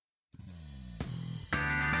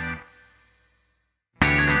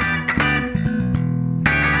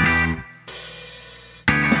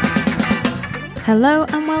Hello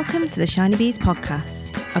and welcome to the Shiny Bees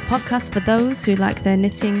podcast, a podcast for those who like their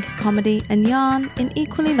knitting, comedy and yarn in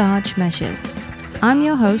equally large measures. I'm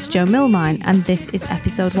your host Jo Milmine and this is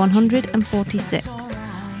episode 146,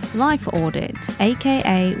 Life Audit,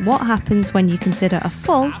 aka what happens when you consider a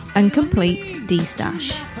full and complete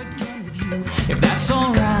Destash. If that's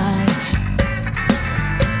alright,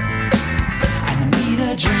 I need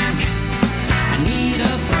a drink, I need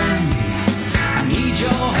a friend, I need your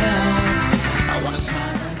help.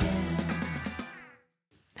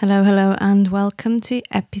 Hello and welcome to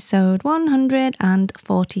episode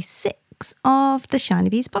 146 of the Shiny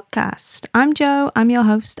Bees podcast. I'm Jo, I'm your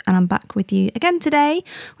host and I'm back with you again today,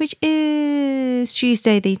 which is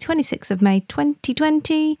Tuesday the 26th of May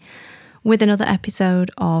 2020 with another episode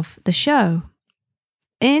of the show.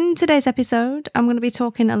 In today's episode, I'm going to be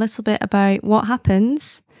talking a little bit about what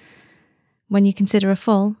happens when you consider a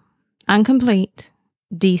full and complete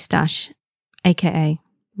Destash, aka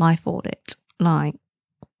Life Audit. Like,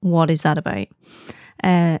 what is that about?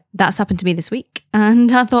 That's happened to me this week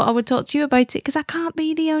and I thought I would talk to you about it because I can't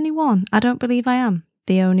be the only one. I don't believe I am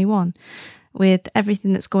the only one with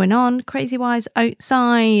everything that's going on crazy-wise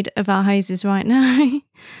outside of our houses right now.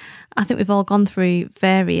 I think we've all gone through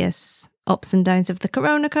various ups and downs of the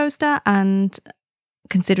corona coaster, and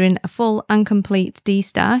considering a full and complete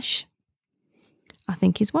Destash, I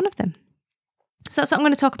think is one of them. So that's what I'm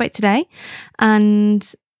going to talk about today.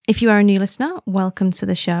 And if you are a new listener, welcome to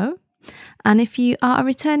the show. And if you are a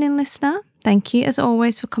returning listener, thank you as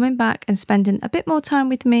always for coming back and spending a bit more time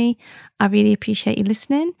with me. I really appreciate you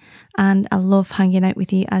listening and I love hanging out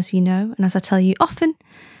with you, as you know, and as I tell you often.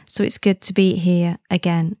 So it's good to be here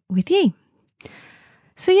again with you.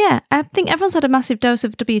 So yeah, I think everyone's had a massive dose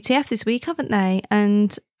of WTF this week, haven't they?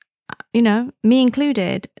 And, you know, me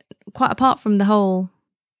included, quite apart from the whole,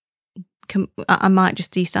 I might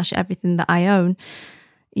just destash everything that I own.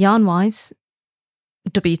 Yarn-wise,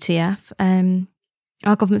 WTF,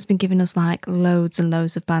 our government's been giving us like loads and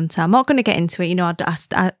loads of banter. I'm not going to get into it, you know,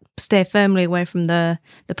 I stay firmly away from the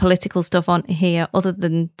political stuff on here, other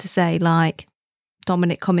than to say, like,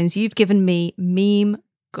 Dominic Cummings, you've given me meme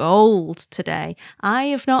gold today. I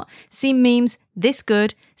have not seen memes this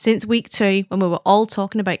good since week 2 when we were all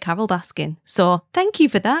talking about Carol Baskin. So thank you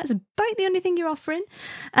for that. It's about the only thing you're offering.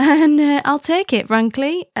 And I'll take it,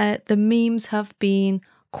 frankly. The memes have been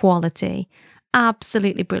quality.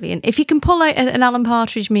 Absolutely brilliant. If you can pull out an Alan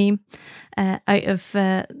Partridge meme out of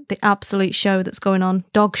the absolute show that's going on,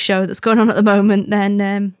 dog show that's going on at the moment,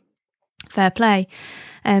 then fair play.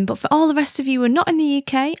 But for all the rest of you who are not in the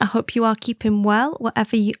UK, I hope you are keeping well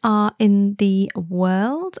wherever you are in the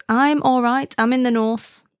world. I'm all right. I'm in the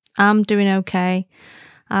north. I'm doing okay.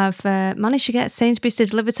 I've managed to get Sainsbury's to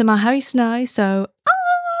deliver to my house now, so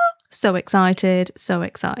so excited.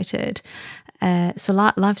 So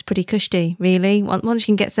life's pretty cushy, really. Once you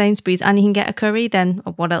can get Sainsbury's and you can get a curry, then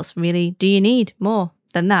what else really do you need more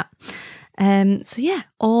than that? So yeah,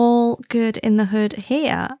 all good in the hood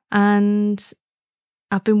here. And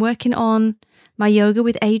I've been working on my yoga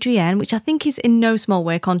with Adrienne, which I think is in no small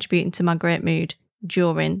way contributing to my great mood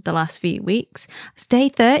during the last few weeks. It's day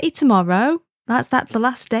 30 tomorrow. That's the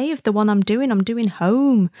last day of the one I'm doing. I'm doing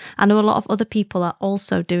home. I know a lot of other people are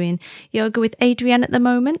also doing yoga with Adrienne at the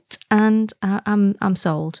moment, and I'm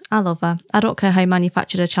sold. I love her. I don't care how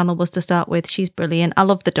manufactured her channel was to start with. She's brilliant. I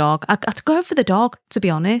love the dog. I'd go for the dog, to be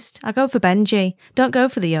honest. I go for Benji. Don't go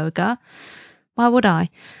for the yoga. Why would I?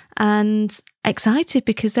 And excited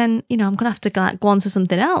because then, you know, I'm going to have to go on to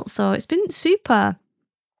something else. So it's been super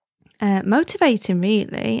motivating,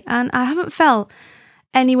 really. And I haven't felt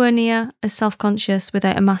anywhere near as self-conscious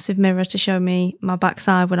without a massive mirror to show me my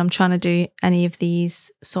backside when I'm trying to do any of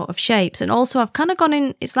these sort of shapes. And also I've kind of gone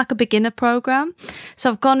in, it's like a beginner program. So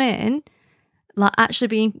I've gone in like actually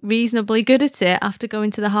being reasonably good at it after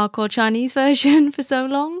going to the hardcore Chinese version for so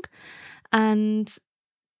long and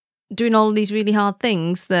doing all of these really hard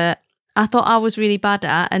things that I thought I was really bad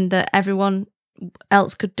at and that everyone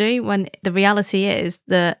else could do, when the reality is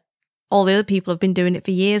that all the other people have been doing it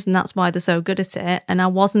for years and that's why they're so good at it. And I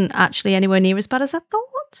wasn't actually anywhere near as bad as I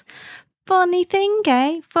thought. Funny thing,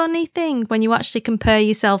 eh? Funny thing. When you actually compare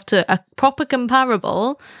yourself to a proper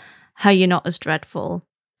comparable, how you're not as dreadful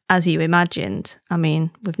as you imagined. I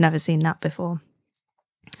mean, we've never seen that before.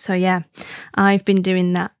 So yeah, I've been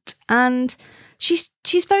doing that. And she's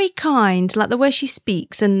very kind. Like the way she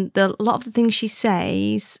speaks and a lot of the things she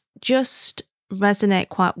says just resonate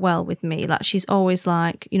quite well with me. Like she's always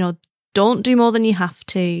like, you know, don't do more than you have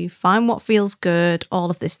to, find what feels good, all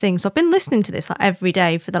of this thing. So I've been listening to this like every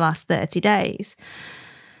day for the last 30 days.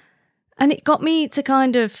 And it got me to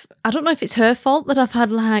kind of, I don't know if it's her fault that I've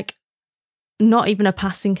had like not even a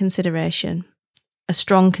passing consideration, a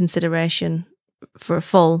strong consideration for a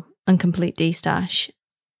full and complete destash.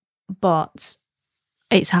 But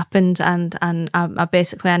it's happened, and I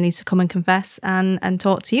basically need to come and confess and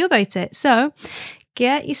talk to you about it. So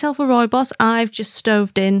get yourself a rooibos. I've just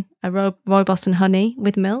stoved in a rooibos and honey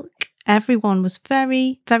with milk. Everyone was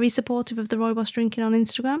very, very supportive of the rooibos drinking on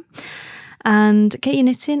Instagram. And get your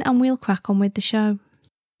knitting and we'll crack on with the show.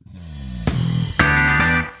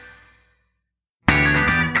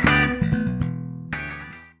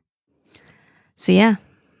 So yeah,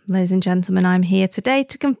 ladies and gentlemen, I'm here today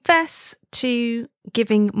to confess to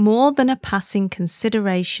giving more than a passing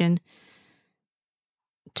consideration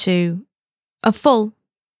to a full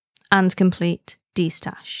and complete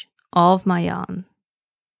destash of my yarn,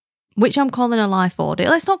 which I'm calling a life audit.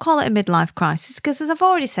 Let's not call it a midlife crisis, because as I've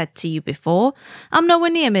already said to you before, I'm nowhere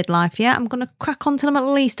near midlife yet. I'm going to crack on till I'm at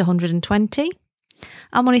least 120.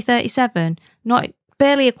 I'm only 37,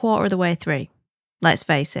 barely a quarter of the way through, let's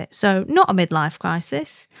face it. So not a midlife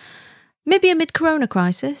crisis, maybe a mid-corona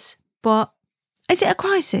crisis, but is it a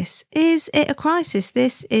crisis? Is it a crisis?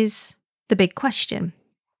 This is the big question.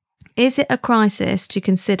 Is it a crisis to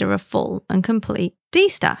consider a full and complete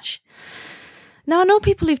destash? Now, I know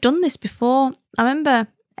people who've done this before. I remember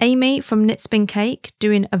Amy from Knit Spin Cake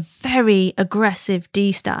doing a very aggressive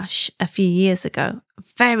destash a few years ago.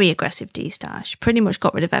 Very aggressive destash. Pretty much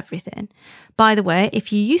got rid of everything. By the way,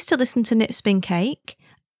 if you used to listen to Knit Spin Cake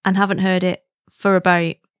and haven't heard it for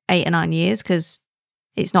about 8 or 9 years, because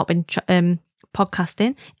it's not been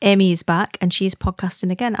podcasting, Amy is back and she is podcasting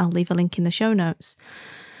again. I'll leave a link in the show notes.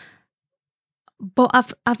 But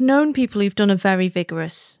I've known people who've done a very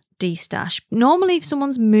vigorous destash. Normally, if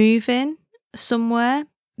someone's moving somewhere,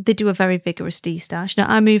 they do a very vigorous destash. Now,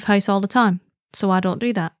 I move house all the time, so I don't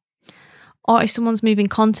do that. Or if someone's moving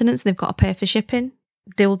continents and they've got to pay for shipping,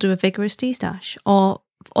 they'll do a vigorous destash. Or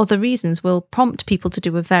other reasons will prompt people to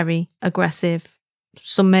do a very aggressive,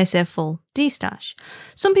 some may say full destash.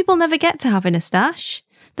 Some people never get to having a stash.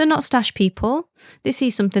 They're not stash people. They see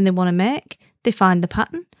something they want to make, they find the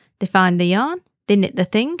pattern, they find the yarn, they knit the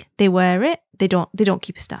thing, they wear it, they don't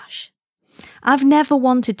keep a stash. I've never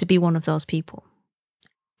wanted to be one of those people.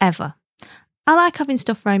 Ever. I like having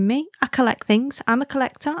stuff around me. I collect things. I'm a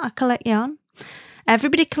collector. I collect yarn.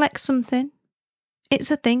 Everybody collects something.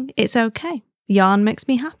 It's a thing. It's okay. Yarn makes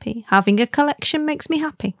me happy. Having a collection makes me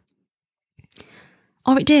happy.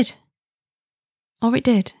 Or it did.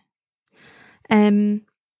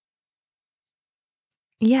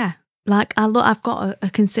 Yeah, like I've got a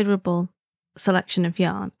considerable selection of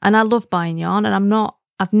yarn, and I love buying yarn, and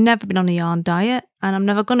I've never been on a yarn diet, and I'm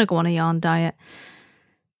never going to go on a yarn diet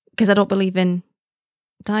because I don't believe in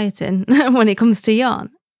dieting when it comes to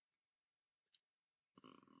yarn.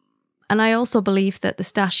 And I also believe that the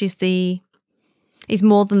stash is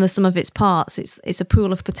more than the sum of its parts. It's a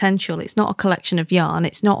pool of potential. It's not a collection of yarn.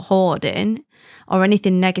 It's not hoarding or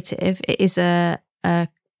anything negative. It is a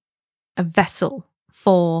vessel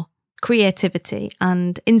for creativity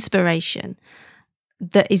and inspiration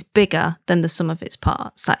that is bigger than the sum of its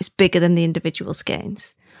parts. That is bigger than the individual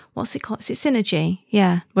skeins. What's it called? Is it synergy?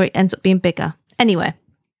 Yeah, where it ends up being bigger. Anyway,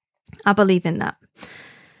 I believe in that.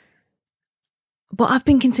 But I've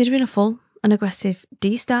been considering a full and aggressive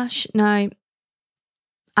destash. Now,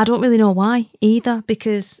 I don't really know why either,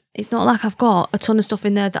 because it's not like I've got a ton of stuff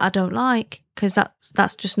in there that I don't like, because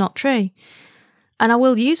that's just not true. And I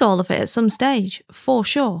will use all of it at some stage, for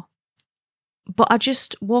sure. But I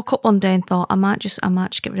just woke up one day and thought I might just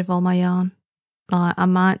get rid of all my yarn. Like, I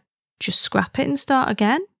might just scrap it and start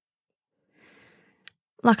again.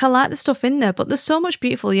 Like, I like the stuff in there, but there's so much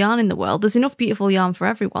beautiful yarn in the world. There's enough beautiful yarn for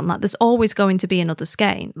everyone. Like, there's always going to be another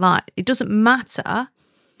skein. Like, it doesn't matter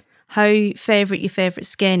how favourite your favourite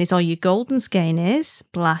skein is or your golden skein is.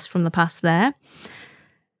 Blast from the past there.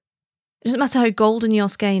 It doesn't matter how golden your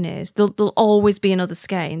skein is. There'll always be another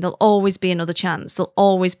skein. There'll always be another chance. There'll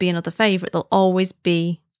always be another favourite. There'll always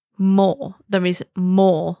be more. There is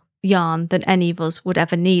more yarn than any of us would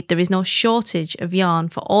ever need. There is no shortage of yarn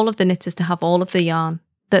for all of the knitters to have all of the yarn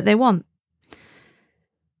that they want.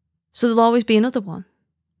 So there'll always be another one.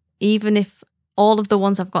 Even if all of the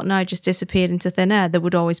ones I've got now just disappeared into thin air, there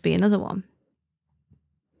would always be another one.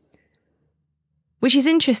 Which is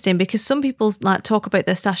interesting, because some people like talk about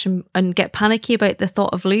their stash and get panicky about the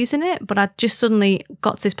thought of losing it. But I just suddenly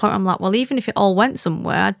got to this point where I'm like, well, even if it all went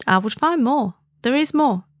somewhere, I would find more. There is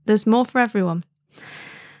more. There's more for everyone.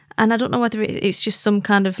 And I don't know whether it's just some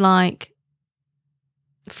kind of like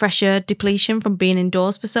fresh air depletion from being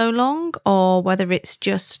indoors for so long, or whether it's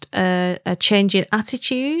just a change in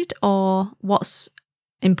attitude or what's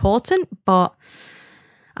important. But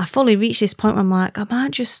I fully reached this point where I'm like, I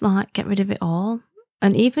might just like get rid of it all,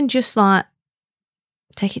 and even just like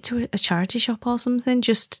take it to a charity shop or something.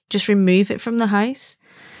 Just remove it from the house.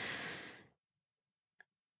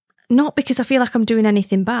 Not because I feel like I'm doing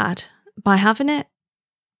anything bad by having it,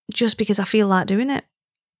 just because I feel like doing it.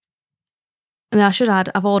 And I should add,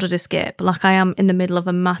 I've ordered a skip. Like, I am in the middle of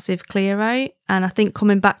a massive clear out, and I think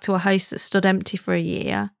coming back to a house that stood empty for a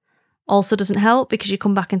year also doesn't help, because you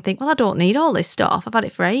come back and think, well, I don't need all this stuff. I've had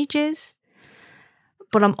it for ages.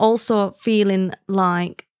 But I'm also feeling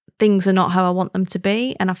like things are not how I want them to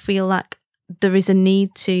be, and I feel like there is a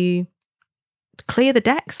need to clear the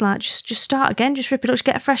decks. Like, just start again, just rip it up, just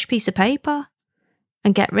get a fresh piece of paper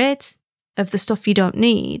and get rid of the stuff you don't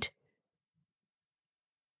need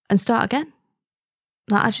and start again.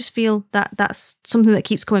 Like, I just feel that that's something that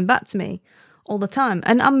keeps coming back to me all the time.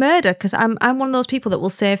 And I'm murder, because I'm one of those people that will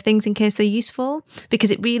save things in case they're useful,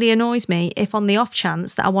 because it really annoys me if on the off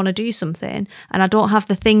chance that I want to do something and I don't have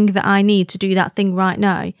the thing that I need to do that thing right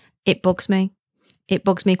now, it bugs me. It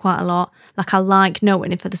bugs me quite a lot. Like, I like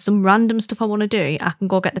knowing if there's some random stuff I want to do, I can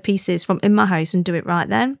go get the pieces from in my house and do it right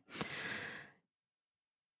then.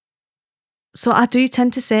 So I do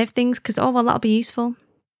tend to save things because, oh, well, that'll be useful.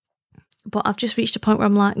 But I've just reached a point where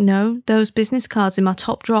I'm like, no, those business cards in my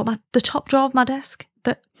top drawer, the top drawer of my desk,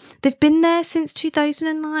 that they've been there since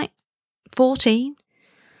 2014.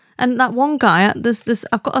 And that one guy,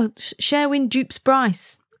 I've got a Sherwin Dupes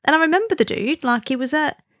Bryce, and I remember the dude. Like, he was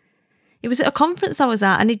at a conference I was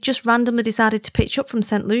at, and he just randomly decided to pitch up from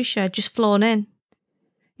St. Lucia, just flown in.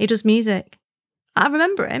 He does music. I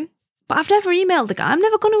remember him, but I've never emailed the guy. I'm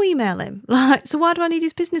never going to email him. Like, so why do I need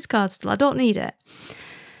his business card still? I don't need it.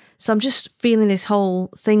 So I'm just feeling this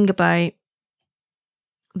whole thing about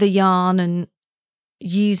the yarn and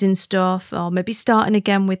using stuff, or maybe starting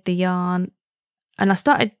again with the yarn. And I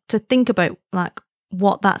started to think about like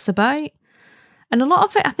what that's about. And a lot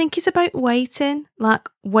of it, I think, is about waiting. Like,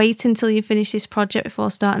 waiting till you finish this project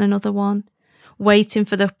before starting another one. Waiting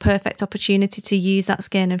for the perfect opportunity to use that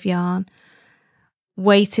skein of yarn.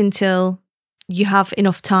 Waiting till you have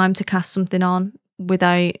enough time to cast something on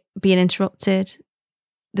without being interrupted.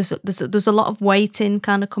 There's a lot of waiting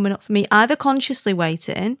kind of coming up for me. Either consciously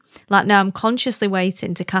waiting, like now I'm consciously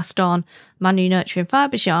waiting to cast on my new Nurturing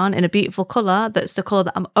Fibres yarn in a beautiful colour that's the colour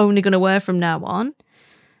that I'm only going to wear from now on,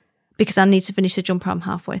 because I need to finish the jumper I'm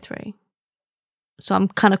halfway through. So I'm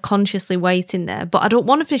kind of consciously waiting there, but I don't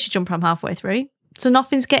want to finish the jumper I'm halfway through, so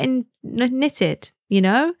nothing's getting knitted, you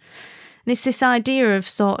know? And it's this idea of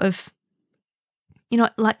sort of, you know,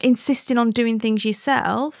 like insisting on doing things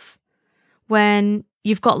yourself when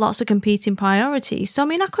you've got lots of competing priorities. So, I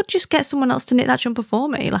mean, I could just get someone else to knit that jumper for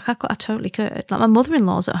me. Like, I totally could. Like, my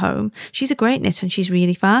mother-in-law's at home. She's a great knitter and she's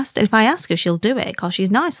really fast. And if I ask her, she'll do it because she's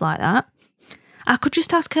nice like that. I could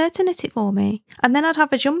just ask her to knit it for me, and then I'd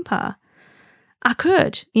have a jumper. I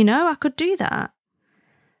could, you know, I could do that.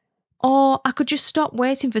 Or I could just stop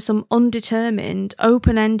waiting for some undetermined,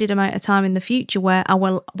 open-ended amount of time in the future when I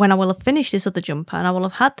will have finished this other jumper and I will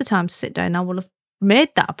have had the time to sit down, I will have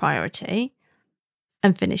made that a priority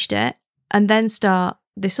and finished it, and then start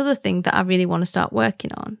this other thing that I really want to start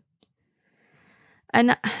working on.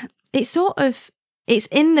 And it's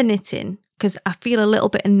in the knitting, because I feel a little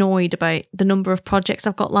bit annoyed about the number of projects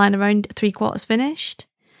I've got lying around 3/4 finished.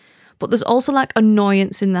 But there's also like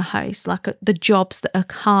annoyance in the house, like the jobs that are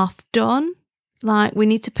half done. Like, we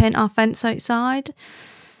need to paint our fence outside,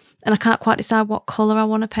 and I can't quite decide what colour I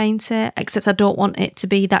want to paint it, except I don't want it to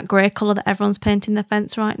be that grey colour that everyone's painting their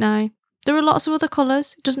fence right now. There are lots of other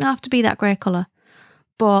colours. It doesn't have to be that grey colour.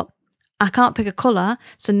 But I can't pick a colour,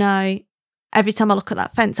 so now every time I look at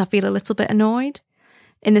that fence, I feel a little bit annoyed.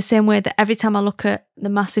 In the same way that every time I look at the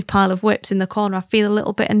massive pile of whips in the corner, I feel a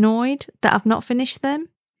little bit annoyed that I've not finished them.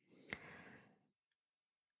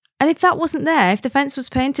 And if that wasn't there, if the fence was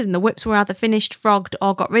painted and the whips were either finished, frogged,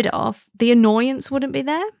 or got rid of, the annoyance wouldn't be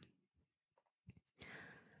there.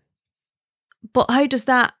 But how does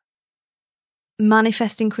that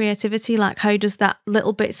manifest in creativity? Like, how does that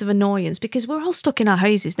little bits of annoyance, because we're all stuck in our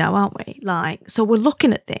houses now, aren't we? Like, so we're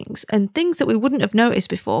looking at things that we wouldn't have noticed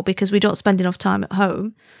before because we don't spend enough time at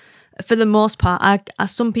home. For the most part,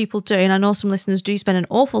 some people do, and I know some listeners do spend an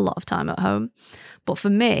awful lot of time at home. But for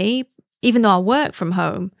me, even though I work from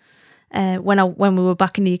home, when we were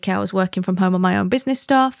back in the UK, I was working from home on my own business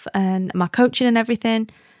stuff and my coaching and everything.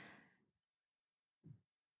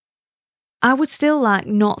 I would still like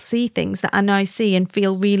not see things that I now see and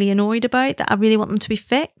feel really annoyed about, that I really want them to be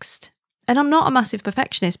fixed. And I'm not a massive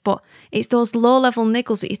perfectionist, but it's those low-level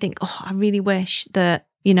niggles that you think, oh, I really wish that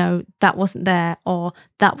that wasn't there, or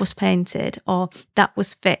that was painted, or that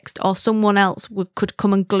was fixed, or someone else could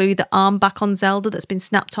come and glue the arm back on Zelda that's been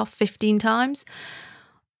snapped off 15 times.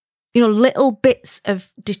 Little bits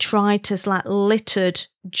of detritus, like littered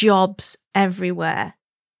jobs everywhere.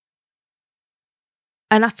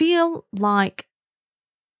 And I feel like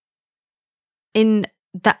in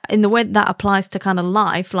the way that applies to kind of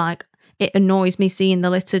life, like it annoys me seeing the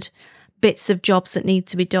littered bits of jobs that need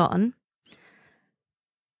to be done.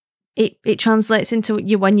 It translates into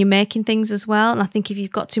you when you're making things as well. And I think if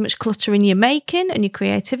you've got too much clutter in your making and your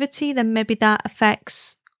creativity, then maybe that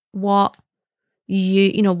affects what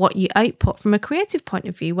you output from a creative point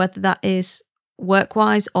of view, whether that is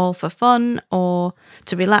work-wise or for fun or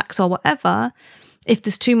to relax or whatever. If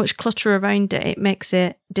there's too much clutter around it, it makes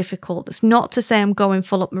it difficult. It's not to say I'm going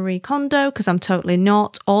full up Marie Kondo, because I'm totally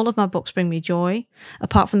not. All of my books bring me joy,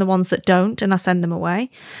 apart from the ones that don't, and I send them away.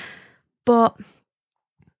 But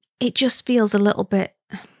it just feels a little bit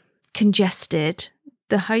congested.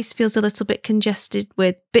 The house feels a little bit congested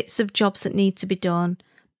with bits of jobs that need to be done.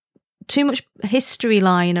 Too much history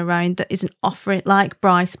lying around that isn't offering, like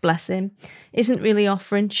Bryce, bless him, isn't really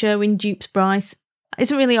offering. Sherwin dupes Bryce,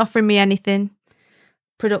 isn't really offering me anything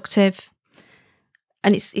productive.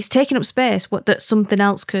 And it's taking up space that something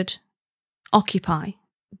else could occupy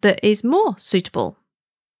that is more suitable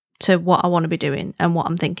to what I want to be doing and what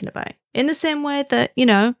I'm thinking about. In the same way that,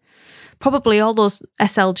 probably all those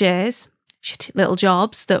SLJs, shitty little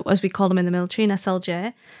jobs that, as we call them in the military, an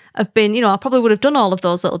SLJ, have been, I probably would have done all of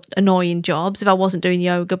those little annoying jobs if I wasn't doing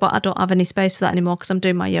yoga, but I don't have any space for that anymore because I'm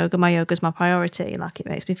doing my yoga. My yoga's my priority. Like, it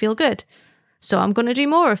makes me feel good. So I'm going to do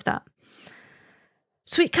more of that.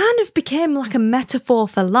 So it kind of became like a metaphor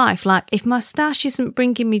for life. Like, if my stash isn't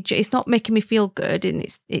bringing me, it's not making me feel good, and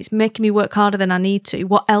it's making me work harder than I need to,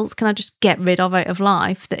 what else can I just get rid of out of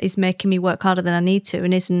life that is making me work harder than I need to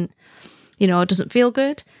and isn't, doesn't feel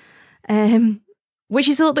good? Which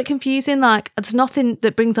is a little bit confusing. Like, there's nothing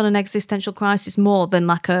that brings on an existential crisis more than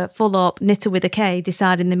like a full up knitter with a K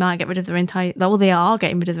deciding they might get rid of their entire, well, they are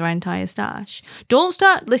getting rid of their entire stash. Don't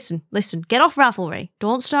start, listen, get off Ravelry.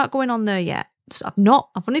 Don't start going on there yet. I've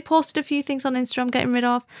only posted a few things on Instagram getting rid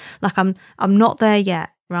of. Like, I'm not there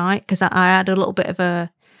yet, right? Because I had a little bit of a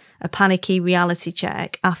panicky reality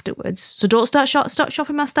check afterwards. So don't start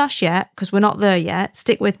shopping my stash yet, because we're not there yet.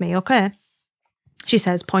 Stick with me, okay? She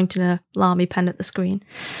says, pointing a Lamy pen at the screen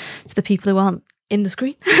to the people who aren't in the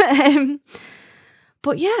screen.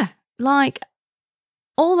 But yeah, like,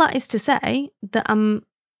 all that is to say that I'm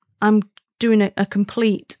doing a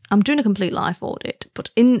complete life audit. But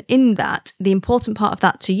in that, the important part of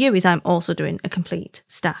that to you is I'm also doing a complete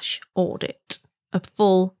stash audit, a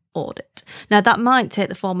full audit. Now, that might take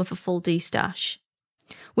the form of a full destash,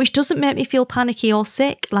 which doesn't make me feel panicky or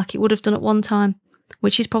sick like it would have done at one time,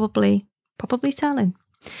 which is probably telling.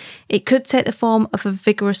 It could take the form of a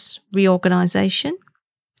vigorous reorganisation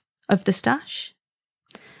of the stash.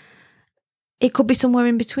 It could be somewhere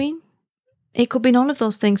in between. It could be none of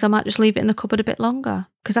those things. I might just leave it in the cupboard a bit longer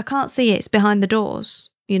because I can't see it. It's behind the doors,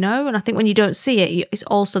 And I think when you don't see it, it's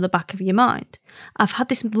also the back of your mind. I've had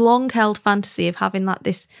this long-held fantasy of having like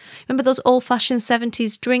this, remember those old-fashioned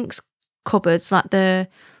 70s drinks cupboards, like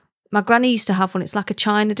my granny used to have one. It's like a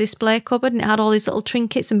china display cupboard, and it had all these little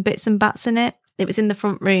trinkets and bits and bats in it. It was in the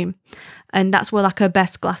front room, and that's where like her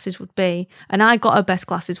best glasses would be. And I got her best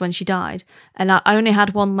glasses when she died, and I only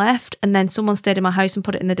had one left, and then someone stayed in my house and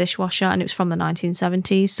put it in the dishwasher, and it was from the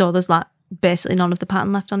 1970s, so there's like basically none of the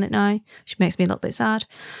pattern left on it now, which makes me a little bit sad.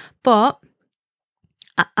 But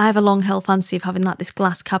I have a long-held fantasy of having like this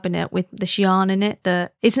glass cabinet with this yarn in it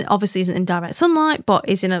that isn't in direct sunlight, but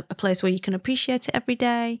is in a place where you can appreciate it every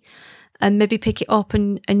day and maybe pick it up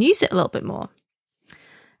and use it a little bit more.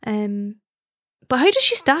 But how does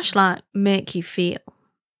your stash like make you feel?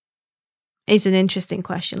 Is an interesting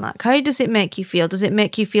question. Like, how does it make you feel? Does it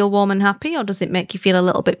make you feel warm and happy, or does it make you feel a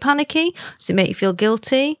little bit panicky? Does it make you feel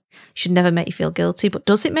guilty? It should never make you feel guilty, but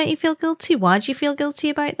does it make you feel guilty? Why do you feel guilty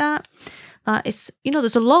about that? Like, it's,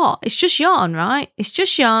 there's a lot. It's just yarn, right? It's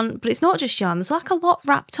just yarn, but it's not just yarn. There's like a lot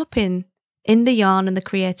wrapped up in the yarn and the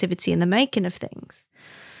creativity and the making of things.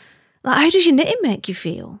 Like, how does your knitting make you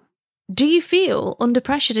feel? Do you feel under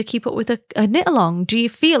pressure to keep up with a knit along? Do you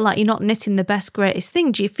feel like you're not knitting the best, greatest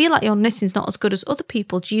thing? Do you feel like your knitting's not as good as other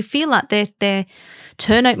people? Do you feel like they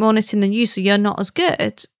turn out more knitting than you, so you're not as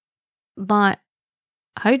good? Like,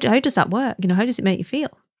 how does that work? How does it make you feel?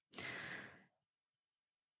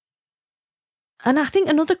 And I think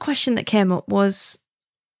another question that came up was,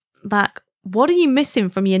 like, what are you missing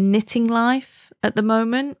from your knitting life at the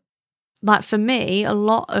moment? like for me, a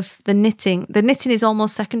lot of the knitting is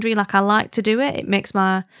almost secondary. Like I like to do it. It makes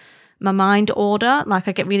my mind order. Like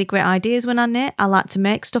I get really great ideas when I knit. I like to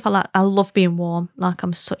make stuff. I love being warm. Like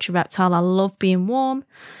I'm such a reptile. I love being warm.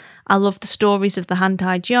 I love the stories of the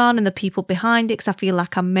hand-dyed yarn and the people behind it because I feel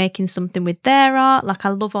like I'm making something with their art. Like I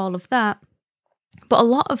love all of that. But a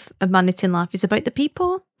lot of my knitting life is about the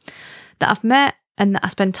people that I've met and that I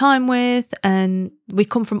spend time with. And we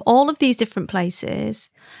come from all of these different places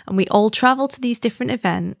and we all travel to these different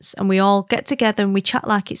events and we all get together and we chat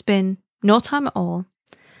like it's been no time at all.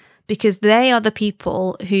 Because they are the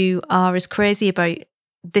people who are as crazy about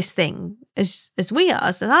this thing as we are,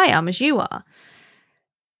 as I am, as you are.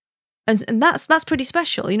 And that's pretty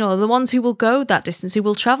special, you know, the ones who will go that distance, who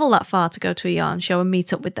will travel that far to go to a yarn show and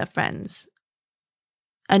meet up with their friends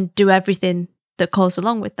and do everything that goes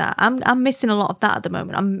along with that. I'm missing a lot of that at the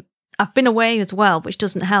moment. I've been away as well, which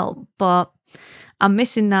doesn't help, but I'm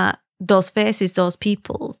missing those faces, those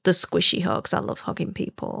people, the squishy hugs. I love hugging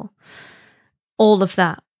people. All of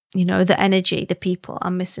that, you know, the energy, the people.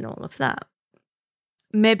 I'm missing all of that.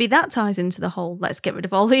 Maybe that ties into the whole let's get rid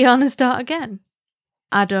of all the yarn and start again.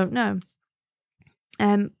 I don't know.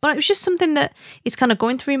 But it was just something that is kind of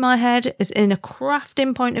going through my head as in a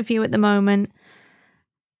crafting point of view at the moment.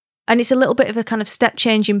 And it's a little bit of a kind of step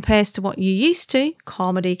change in pace to what you're used to.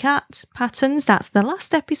 Comedy cat patterns. That's the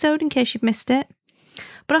last episode in case you've missed it.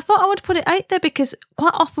 But I thought I would put it out there because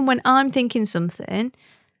quite often when I'm thinking something,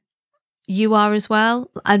 you are as well.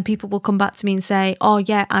 And people will come back to me and say, oh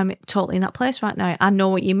yeah, I'm totally in that place right now. I know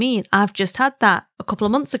what you mean. I've just had that a couple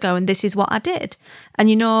of months ago and this is what I did. And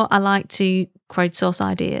you know, I like to crowdsource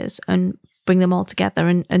ideas and bring them all together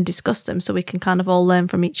and discuss them so we can kind of all learn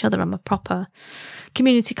from each other. I'm a proper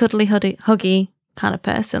community cuddly huggy kind of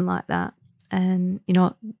person like that. And, you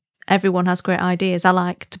know, everyone has great ideas. I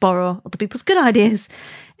like to borrow other people's good ideas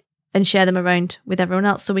and share them around with everyone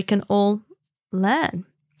else so we can all learn.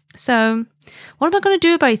 So what am I going to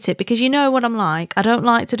do about it? Because you know what I'm like. I don't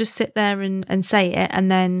like to just sit there and say it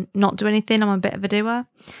and then not do anything. I'm a bit of a doer.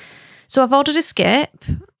 So I've ordered a skip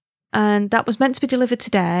and that was meant to be delivered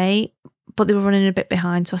today, but they were running a bit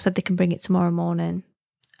behind. So I said they can bring it tomorrow morning.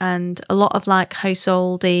 And a lot of like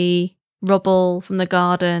householdy rubble from the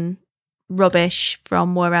garden, rubbish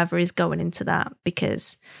from wherever is going into that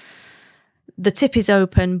because the tip is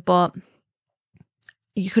open, but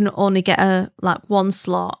you can only get one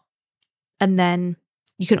slot and then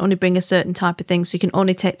you can only bring a certain type of thing. So you can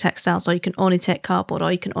only take textiles or you can only take cardboard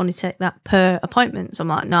or you can only take that per appointment. So I'm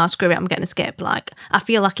like, nah, screw it, I'm getting a skip. Like, I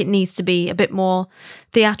feel like it needs to be a bit more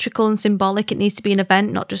theatrical and symbolic. It needs to be an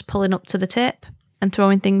event, not just pulling up to the tip and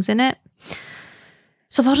throwing things in it.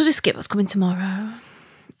 So I've ordered a skip that's coming tomorrow.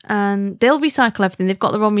 And they'll recycle everything. They've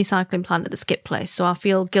got their own recycling plant at the skip place. So I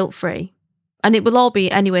feel guilt-free. And it will all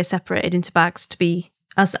be anyway separated into bags to be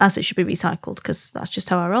as it should be recycled because that's just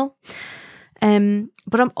how I roll.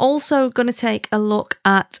 But I'm also going to take a look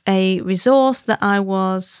at a resource that I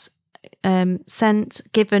was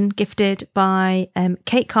gifted by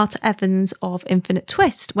Kate Carter Evans of Infinite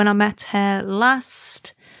Twist when I met her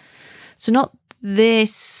last, so not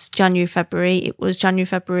this January, February, it was January,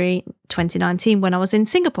 February 2019 when I was in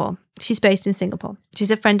Singapore. She's based in Singapore.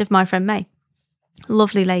 She's a friend of my friend May.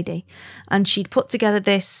 Lovely lady. And she'd put together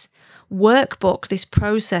this workbook, this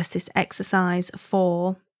process, this exercise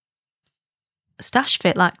for stash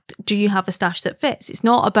fit. Like, do you have a stash that fits? It's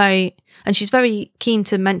not about, and she's very keen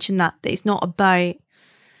to mention that it's not about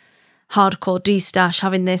hardcore destash,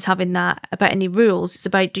 having this, having that, about any rules. It's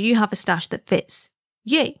about, do you have a stash that fits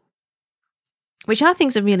you? Which I think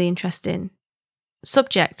is a really interesting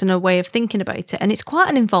subject and a way of thinking about it. And it's quite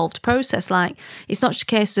an involved process. Like, it's not just a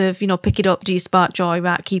case of, you know, pick it up, do you spark joy,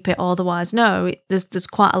 right, keep it, otherwise no. There's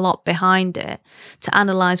quite a lot behind it to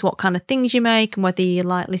analyse what kind of things you make and whether you're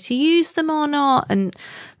likely to use them or not, and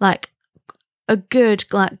like a good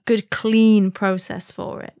clean process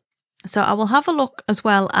for it. So I will have a look as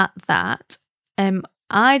well at that.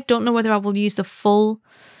 I don't know whether I will use the full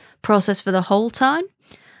process for the whole time.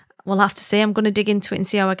 We'll have to see. I'm going to dig into it and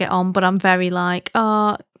see how I get on, but I'm very like,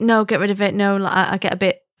 oh, no, get rid of it. No, I get a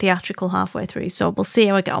bit theatrical halfway through, so we'll see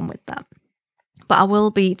how I get on with that. But I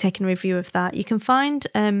will be taking a review of that. You can find,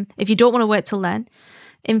 if you don't want to wait till then,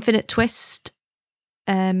 Infinite Twist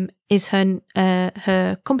is her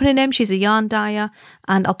company name. She's a yarn dyer,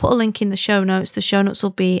 and I'll put a link in the show notes. The show notes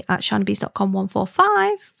will be at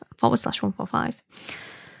shinybees.com/145.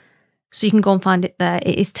 So you can go and find it there.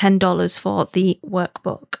 It is $10 for the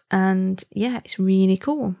workbook. And yeah, it's really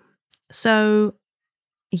cool. So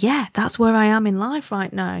yeah, that's where I am in life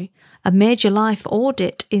right now. A major life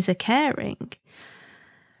audit is occurring.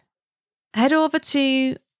 Head over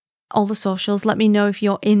to all the socials. Let me know if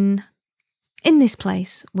you're in this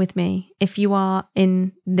place with me, if you are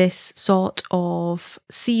in this sort of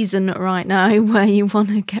season right now where you want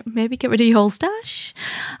to get rid of your whole stash.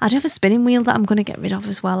 I do have a spinning wheel that I'm going to get rid of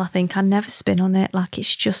as well. I think I never spin on it, like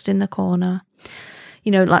it's just in the corner,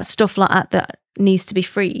 like stuff like that needs to be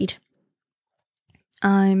freed.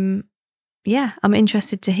 I'm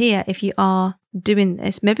interested to hear if you are doing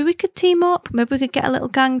this. Maybe we could team up. Maybe we could get a little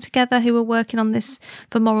gang together who are working on this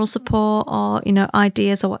for moral support or,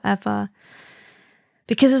 ideas or whatever.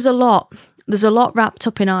 Because there's a lot wrapped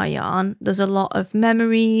up in our yarn. There's a lot of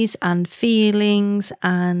memories and feelings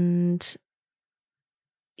and,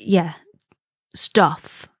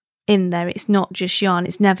 stuff in there. It's not just yarn.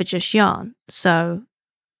 It's never just yarn. So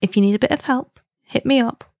if you need a bit of help, hit me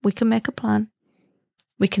up. We can make a plan.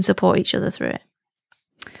 We can support each other through it.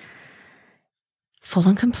 Full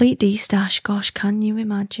and complete Destash. Gosh, can you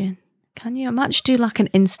imagine? I might just do like an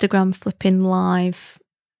Instagram flipping live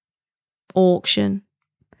auction.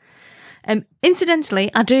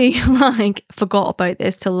 Incidentally, I do forgot about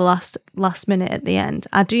this till the last minute at the end.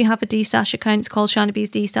 I do have a Destash account. It's called Shiny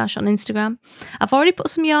Bees Destash on Instagram. I've already put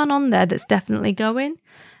some yarn on there that's definitely going.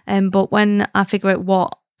 But when I figure out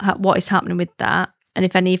what is happening with that, and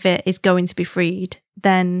if any of it is going to be freed,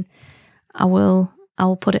 then I will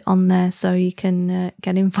put it on there so you can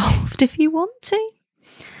get involved if you want to.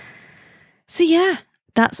 So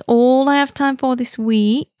that's all I have time for this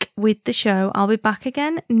week with the show. I'll be back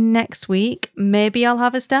again next week. Maybe I'll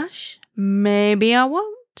have a stash. Maybe I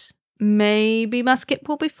won't. Maybe my skip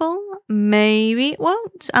will be full. Maybe it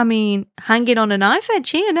won't. I mean, hanging on a knife edge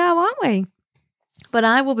here now, aren't we? But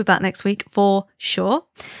I will be back next week for sure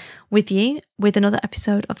with you with another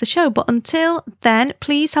episode of the show. But until then,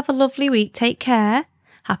 please have a lovely week. Take care.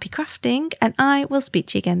 Happy crafting. And I will speak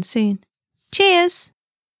to you again soon. Cheers.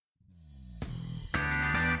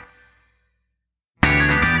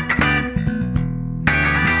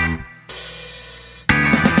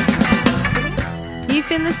 You've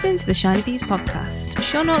been listening to the Shiny Bees podcast.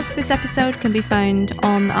 Show notes for this episode can be found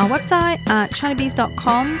on our website at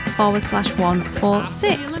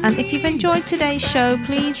shinybees.com/146. And if you've enjoyed today's show,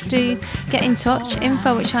 please do get in touch,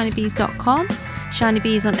 info@shinybees.com, Shiny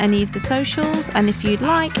Bees on any of the socials. And if you'd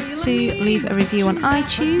like to leave a review on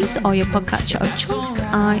iTunes or your podcatcher of choice,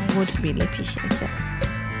 I would really appreciate it.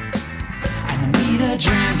 I need a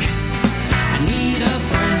drink, I need a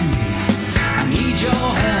friend, I need your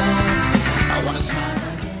help.